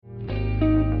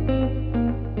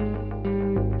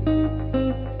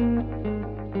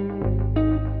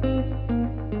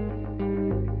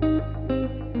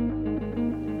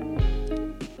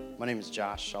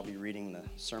Josh. I'll be reading the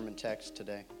sermon text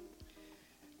today.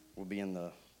 We'll be in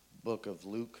the book of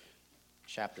Luke,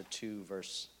 chapter 2,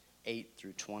 verse 8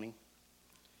 through 20.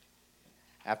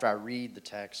 After I read the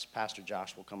text, Pastor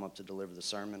Josh will come up to deliver the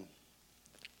sermon.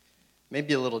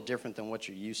 Maybe a little different than what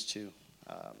you're used to.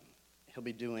 He'll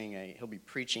be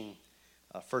preaching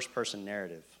a first-person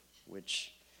narrative,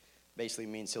 which basically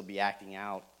means he'll be acting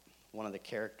out one of the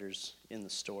characters in the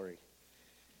story.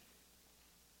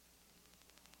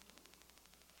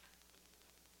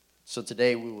 So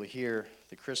today we will hear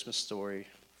the Christmas story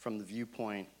from the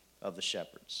viewpoint of the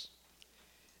shepherds.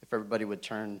 If everybody would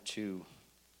turn to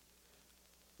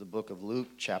the book of Luke,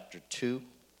 chapter 2,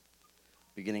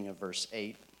 beginning of verse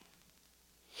 8.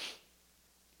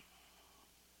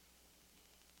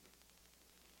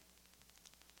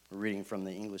 We're reading from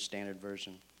the English Standard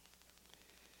Version.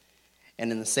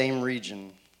 And in the same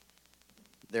region,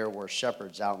 there were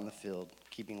shepherds out in the field,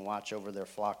 keeping watch over their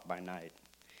flock by night.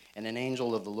 And an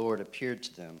angel of the Lord appeared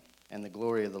to them, and the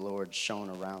glory of the Lord shone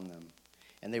around them.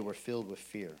 And they were filled with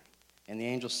fear. And the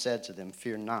angel said to them,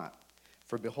 "Fear not,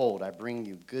 for behold, I bring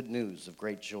you good news of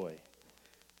great joy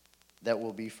that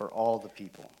will be for all the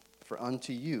people. For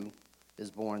unto you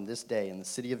is born this day in the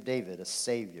city of David a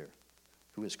Savior,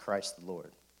 who is Christ the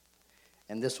Lord.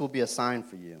 And this will be a sign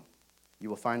for you. You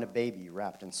will find a baby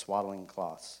wrapped in swaddling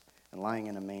cloths and lying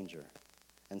in a manger."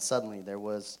 And suddenly there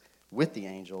was with the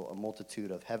angel a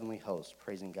multitude of heavenly hosts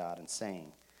praising God and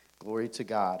saying, "Glory to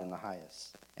God in the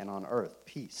highest, and on earth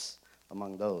peace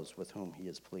among those with whom he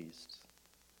is pleased."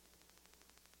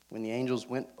 When the angels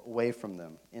went away from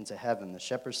them into heaven, the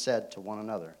shepherds said to one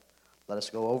another, "Let us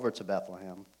go over to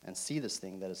Bethlehem and see this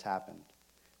thing that has happened,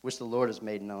 which the Lord has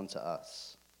made known to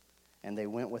us." And they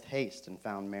went with haste and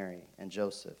found Mary and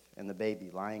Joseph and the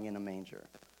baby lying in a manger.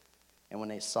 And when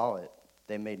they saw it,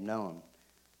 they made known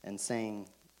and saying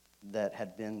that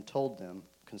had been told them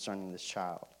concerning this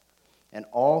child. And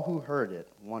all who heard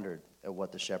it wondered at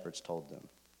what the shepherds told them.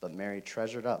 But Mary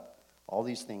treasured up all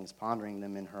these things, pondering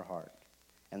them in her heart.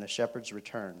 And the shepherds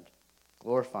returned,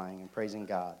 glorifying and praising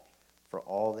God for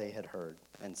all they had heard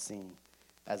and seen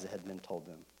as it had been told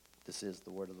them. This is the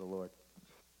word of the Lord.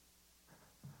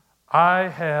 I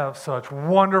have such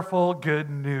wonderful good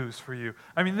news for you.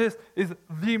 I mean, this is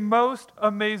the most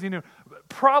amazing news.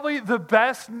 Probably the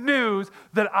best news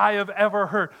that I have ever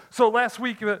heard. So last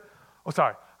week, I'm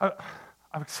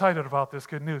excited about this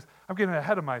good news. I'm getting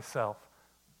ahead of myself.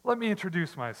 Let me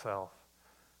introduce myself.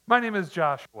 My name is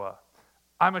Joshua.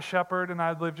 I'm a shepherd, and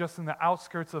I live just in the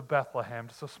outskirts of Bethlehem,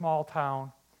 just a small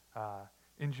town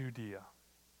in Judea.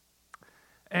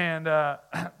 And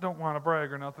don't want to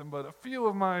brag or nothing, but a few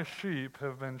of my sheep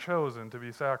have been chosen to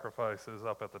be sacrifices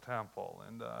up at the temple.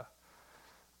 And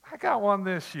I got one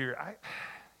this year.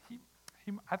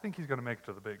 I think he's going to make it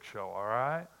to the big show, all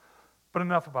right? But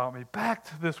enough about me. Back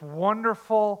to this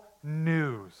wonderful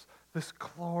news, this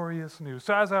glorious news.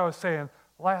 So as I was saying,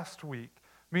 last week,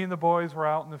 me and the boys were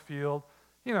out in the field,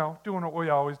 doing what we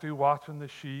always do, watching the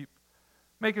sheep,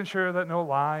 making sure that no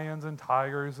lions and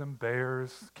tigers and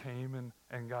bears came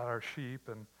and got our sheep.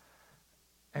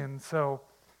 And so,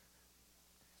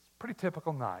 it's a pretty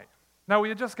typical night. Now, we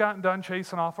had just gotten done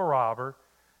chasing off a robber,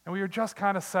 and we were just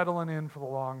kind of settling in for the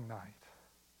long night.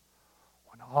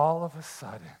 When all of a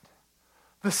sudden,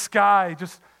 the sky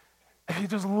just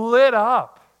lit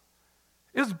up.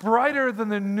 It was brighter than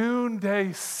the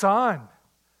noonday sun.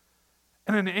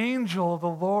 And an angel of the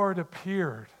Lord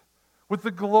appeared, with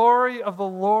the glory of the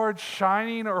Lord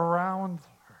shining around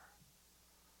her.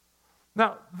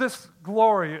 Now, this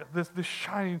glory, this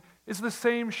shining, is the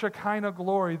same Shekinah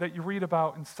glory that you read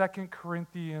about in 2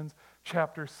 Corinthians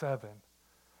chapter 7,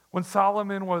 when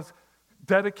Solomon was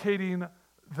dedicating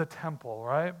the temple,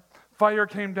 right? Fire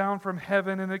came down from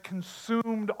heaven, and it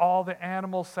consumed all the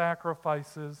animal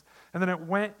sacrifices, and then it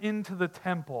went into the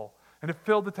temple, and it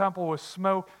filled the temple with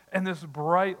smoke and this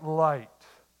bright light.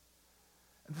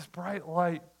 And this bright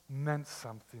light meant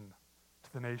something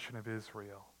to the nation of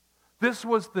Israel. This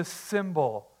was the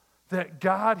symbol that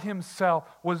God himself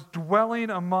was dwelling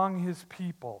among his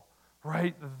people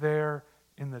right there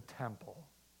in the temple.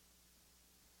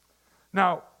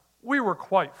 Now, we were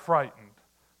quite frightened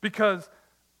because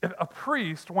if a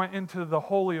priest went into the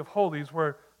Holy of Holies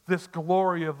where this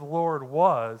glory of the Lord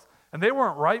was, and they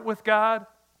weren't right with God,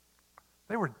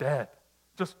 they were dead,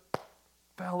 just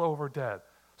fell over dead.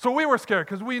 So we were scared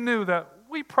because we knew that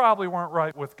we probably weren't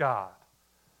right with God.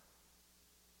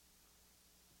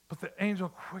 But the angel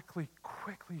quickly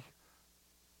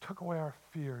took away our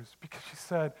fears because she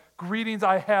said, "Greetings,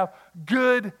 I have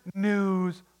good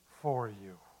news for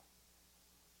you."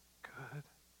 Good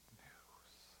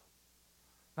news.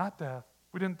 Not death.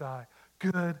 We didn't die.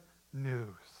 good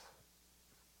news.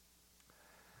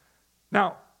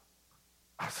 Now,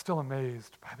 I'm still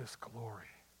amazed by this glory.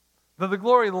 The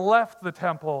glory left the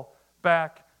temple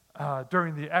back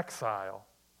during the exile,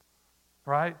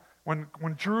 right? When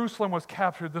Jerusalem was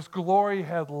captured, this glory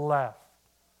had left.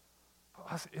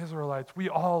 But us Israelites, we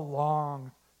all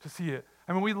long to see it.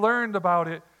 I mean, we learned about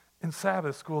it in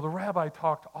Sabbath school. The rabbi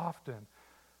talked often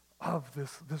of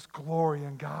this glory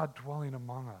and God dwelling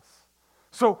among us.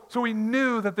 So we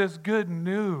knew that this good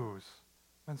news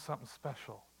meant something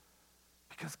special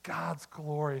because God's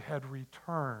glory had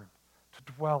returned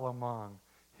to dwell among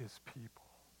his people.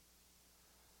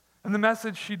 And the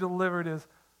message she delivered is,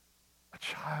 a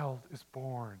child is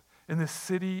born in the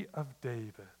city of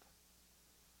David,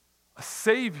 a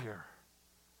Savior,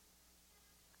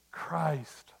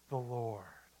 Christ the Lord.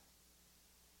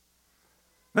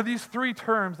 Now, these three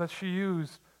terms that she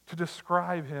used to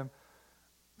describe him,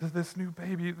 this new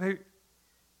baby, they're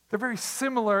very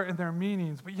similar in their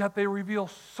meanings, but yet they reveal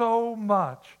so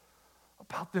much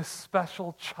about this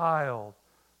special child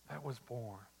that was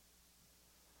born.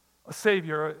 A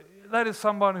Savior, that is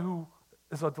someone who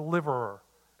is a deliverer,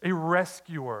 a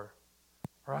rescuer,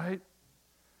 right?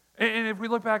 And if we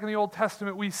look back in the Old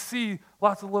Testament, we see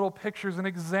lots of little pictures and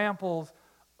examples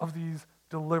of these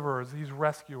deliverers, these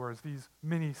rescuers, these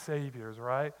mini saviors,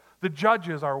 right? The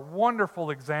judges are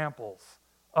wonderful examples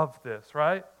of this,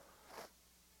 right?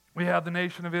 We have the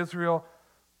nation of Israel.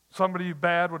 Somebody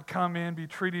bad would come in, be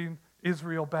treating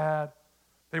Israel bad.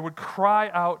 They would cry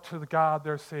out to God,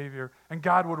 their Savior, and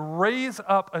God would raise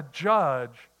up a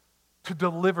judge to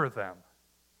deliver them,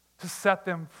 to set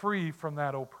them free from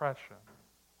that oppression.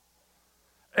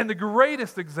 And the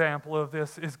greatest example of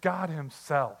this is God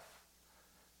himself.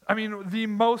 I mean, the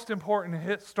most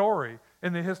important story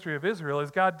in the history of Israel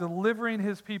is God delivering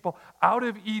his people out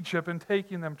of Egypt and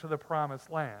taking them to the promised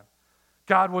land.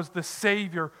 God was the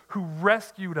Savior who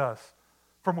rescued us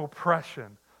from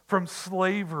oppression, from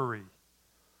slavery,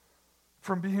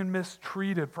 from being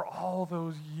mistreated for all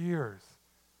those years.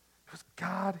 It was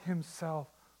God himself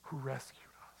who rescued us.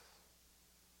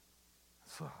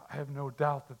 So I have no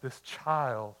doubt that this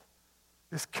child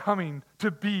is coming to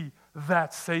be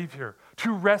that Savior,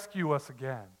 to rescue us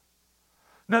again.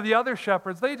 Now, the other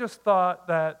shepherds, they just thought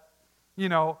that,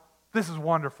 this is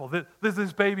wonderful.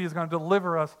 This baby is going to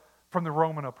deliver us from the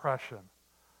Roman oppression,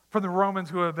 from the Romans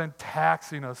who have been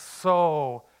taxing us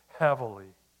so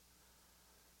heavily,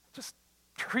 just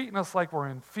treating us like we're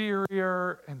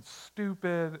inferior and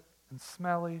stupid and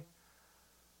smelly.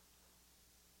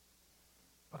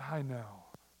 But I know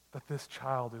that this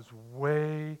child is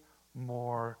way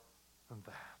more than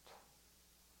that.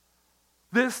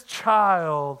 This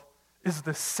child is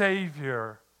the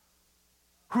Savior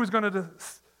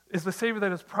is the Savior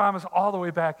that is promised all the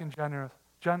way back in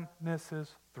Genesis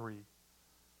 3.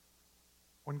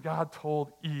 When God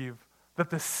told Eve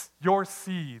that your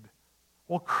seed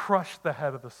will crush the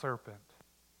head of the serpent.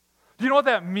 Do you know what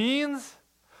that means?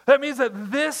 That means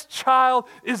that this child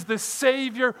is the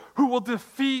Savior who will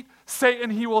defeat Satan.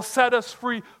 He will set us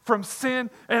free from sin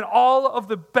and all of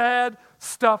the bad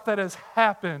stuff that has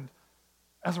happened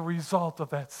as a result of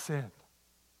that sin.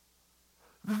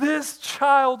 This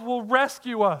child will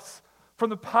rescue us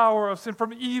from the power of sin,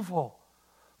 from evil,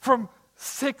 from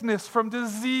sickness, from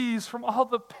disease, from all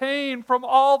the pain, from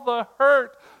all the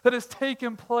hurt that has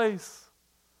taken place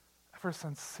ever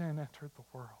since sin entered the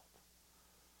world.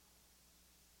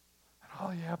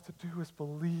 All you have to do is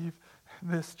believe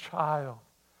in this child,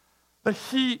 that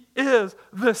he is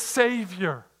the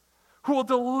Savior who will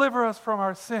deliver us from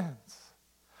our sins.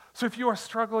 So if you are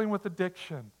struggling with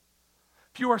addiction,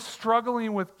 if you are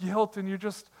struggling with guilt and you're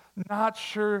just not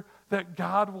sure that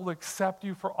God will accept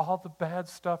you for all the bad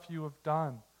stuff you have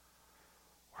done,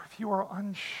 or if you are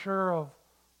unsure of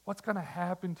what's going to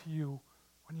happen to you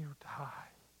when you die,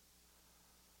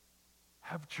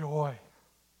 have joy.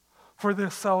 For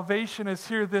this salvation is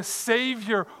here. This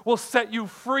Savior will set you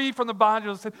free from the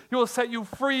bondage of sin. He will set you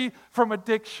free from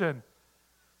addiction.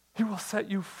 He will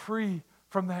set you free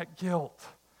from that guilt.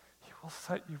 He will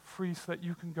set you free so that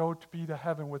you can go to be to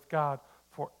heaven with God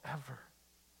forever.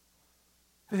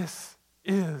 This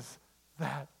is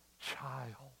that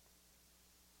child.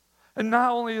 And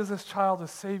not only is this child a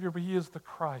Savior, but he is the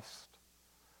Christ,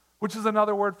 which is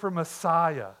another word for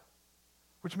Messiah,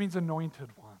 which means anointed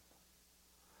one.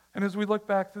 And as we look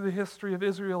back through the history of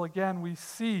Israel again, we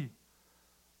see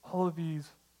all of these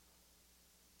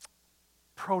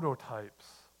prototypes,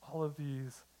 all of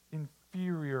these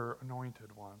inferior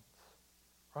anointed ones,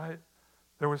 right?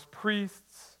 There was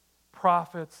priests,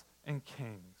 prophets, and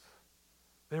kings.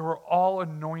 They were all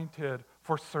anointed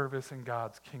for service in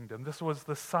God's kingdom. This was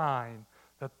the sign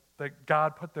that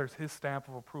God put his stamp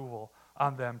of approval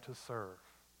on them to serve.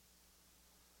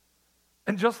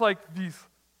 And just like these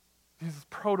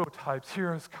prototypes,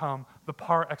 here has come the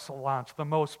par excellence, the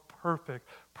most perfect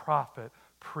prophet,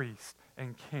 priest,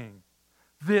 and king.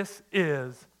 This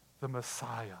is the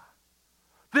Messiah.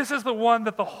 This is the one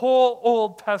that the whole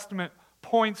Old Testament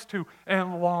points to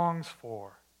and longs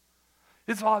for.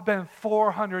 It's all been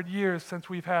 400 years since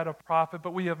we've had a prophet,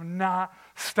 but we have not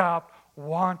stopped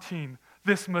wanting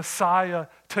this Messiah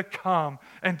to come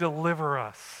and deliver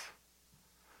us.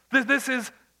 This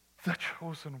is the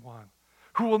chosen one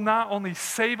who will not only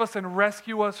save us and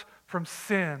rescue us from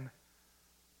sin,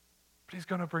 but he's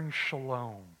going to bring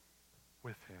shalom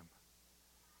with him.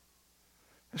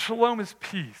 And shalom is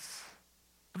peace.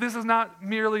 But this is not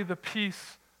merely the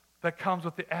peace that comes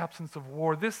with the absence of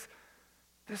war. This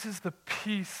is the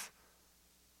peace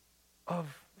of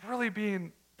really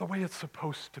being the way it's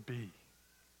supposed to be.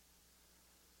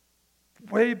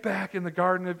 Way back in the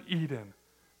Garden of Eden,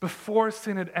 before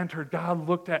sin had entered, God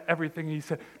looked at everything and he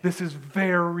said, this is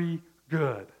very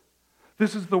good.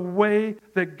 This is the way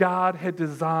that God had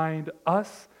designed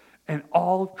us and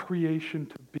all of creation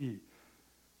to be.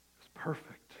 It's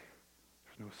perfect.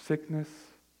 There's no sickness,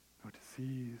 no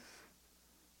disease,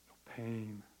 no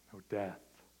pain, no death.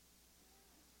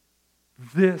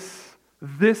 This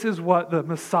is what the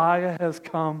Messiah has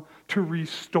come to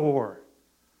restore.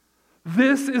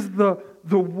 This is the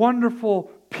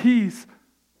wonderful peace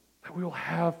that we will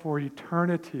have for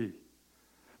eternity.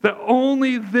 That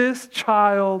only this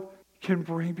child can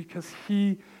bring because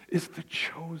he is the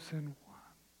chosen one.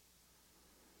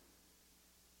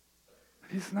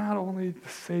 He's not only the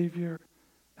Savior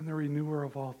and the renewer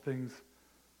of all things,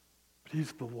 but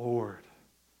he's the Lord.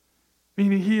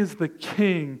 Meaning he is the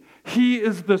King. He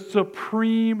is the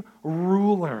supreme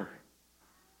ruler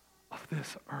of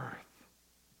this earth.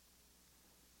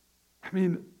 I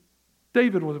mean,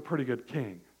 David was a pretty good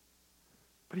king,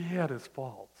 but he had his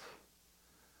faults.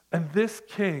 And this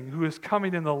king who is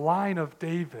coming in the line of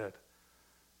David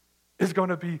is going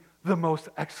to be the most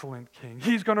excellent king.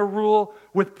 He's going to rule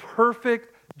with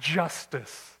perfect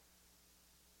justice.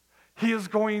 He is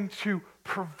going to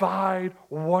provide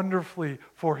wonderfully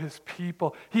for his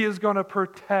people. He is going to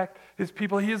protect his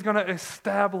people. He is going to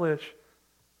establish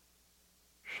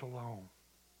shalom,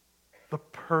 the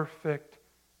perfect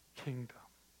kingdom.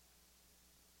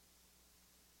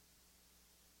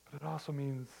 But it also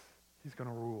means he's going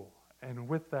to rule. And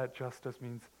with that justice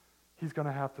means he's going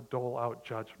to have to dole out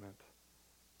judgment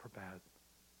for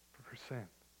sin.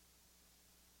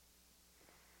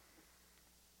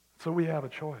 So we have a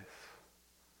choice.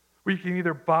 We can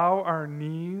either bow our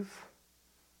knees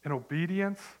in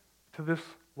obedience to this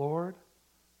Lord,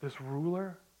 this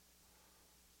ruler,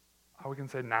 or we can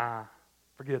say, nah,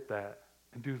 forget that,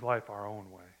 and do life our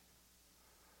own way.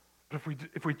 But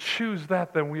if we choose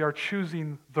that, then we are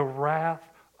choosing the wrath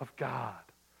of God.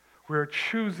 We are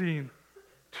choosing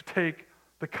to take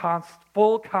the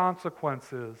full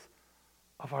consequences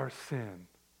of our sin,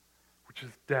 which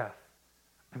is death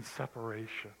and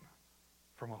separation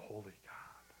from a holy God.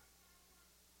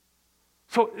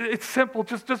 So it's simple.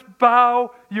 Just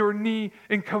bow your knee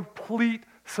in complete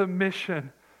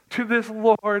submission to this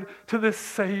Lord, to this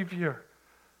Savior,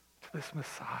 to this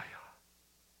Messiah.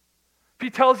 If he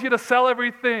tells you to sell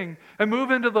everything and move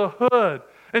into the hood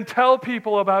and tell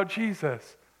people about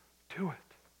Jesus, do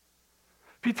it.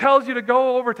 If he tells you to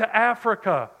go over to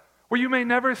Africa, where you may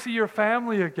never see your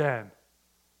family again,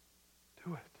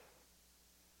 do it.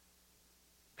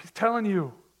 If he's telling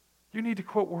you, you need to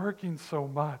quit working so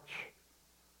much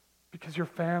because your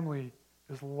family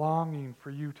is longing for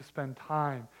you to spend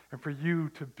time and for you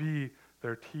to be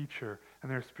their teacher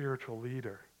and their spiritual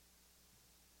leader,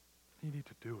 you need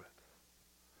to do it.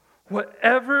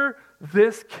 Whatever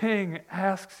this king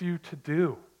asks you to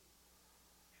do,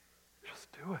 just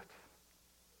do it.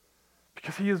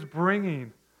 Because he is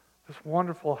bringing this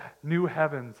wonderful new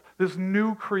heavens, this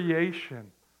new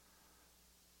creation,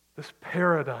 this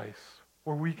paradise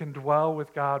where we can dwell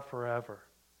with God forever.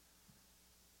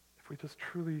 If we just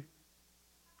truly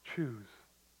choose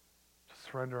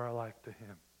to surrender our life to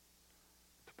him,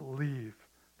 to believe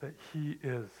that he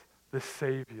is the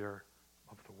Savior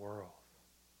of the world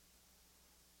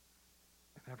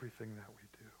in everything that we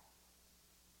do.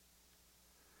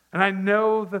 And I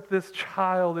know that this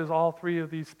child is all three of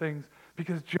these things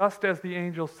because just as the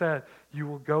angel said, you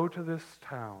will go to this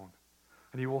town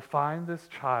and you will find this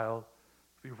child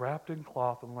be wrapped in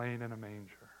cloth and laying in a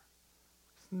manger.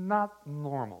 It's not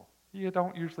normal. You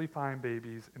don't usually find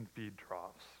babies in feed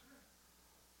troughs.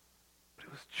 But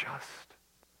it was just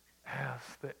as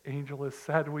the angel has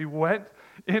said, we went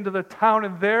into the town,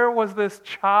 and there was this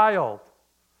child,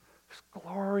 this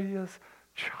glorious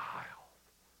child.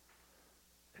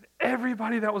 And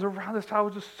everybody that was around this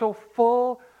child was just so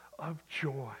full of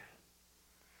joy.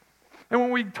 And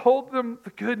when we told them the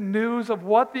good news of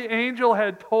what the angel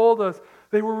had told us,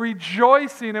 they were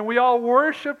rejoicing, and we all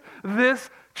worshiped this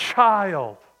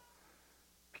child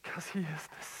because he is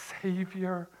the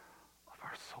Savior of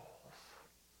our souls.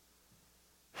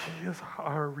 He is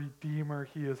our Redeemer.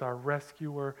 He is our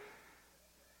rescuer.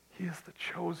 He is the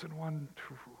chosen one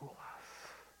to rule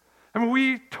us. I mean,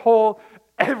 we told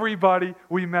everybody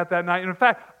we met that night. And in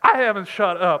fact, I haven't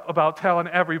shut up about telling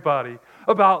everybody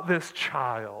about this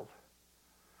child.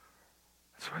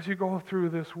 So as you go through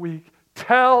this week,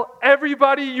 tell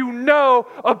everybody you know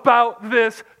about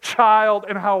this child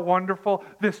and how wonderful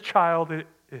this child is.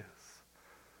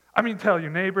 I mean, tell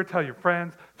your neighbor, tell your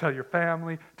friends, tell your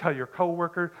family, tell your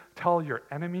coworker, tell your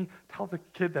enemy, tell the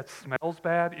kid that smells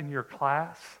bad in your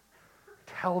class.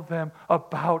 Tell them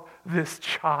about this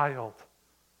child.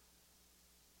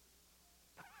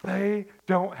 They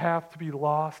don't have to be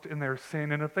lost in their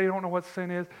sin. And if they don't know what sin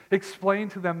is, explain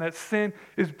to them that sin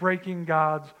is breaking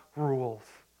God's rules.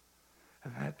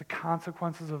 And that the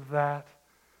consequences of that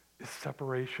is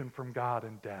separation from God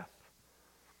and death.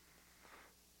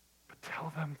 But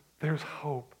tell them there's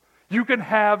hope. You can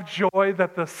have joy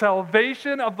that the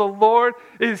salvation of the Lord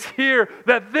is here,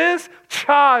 that this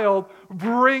child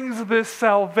brings this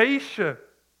salvation.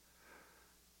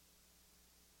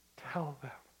 Tell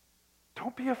them.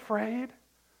 Don't be afraid.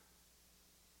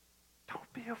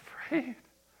 Don't be afraid.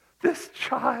 This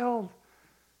child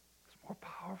is more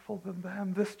powerful than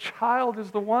them. This child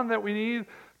is the one that we need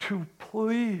to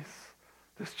please.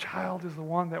 This child is the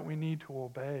one that we need to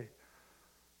obey,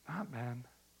 not men.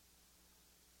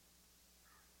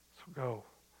 So go.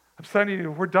 I'm sending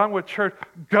you, we're done with church.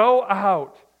 Go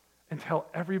out and tell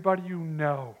everybody you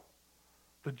know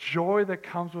the joy that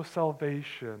comes with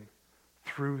salvation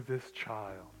through this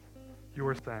child. You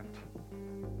are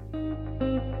sent.